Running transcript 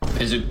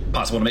Is it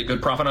possible to make good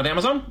profit on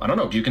Amazon? I don't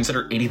know. Do you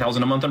consider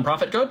 $80,000 a month in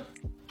profit good?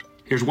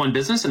 Here's one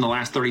business in the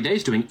last 30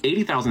 days doing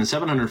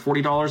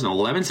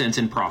 $80,740.11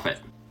 in profit.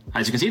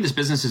 As you can see, this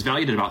business is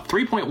valued at about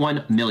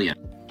 $3.1 million.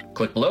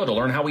 Click below to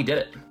learn how we did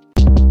it.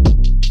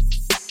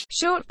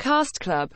 Shortcast Club.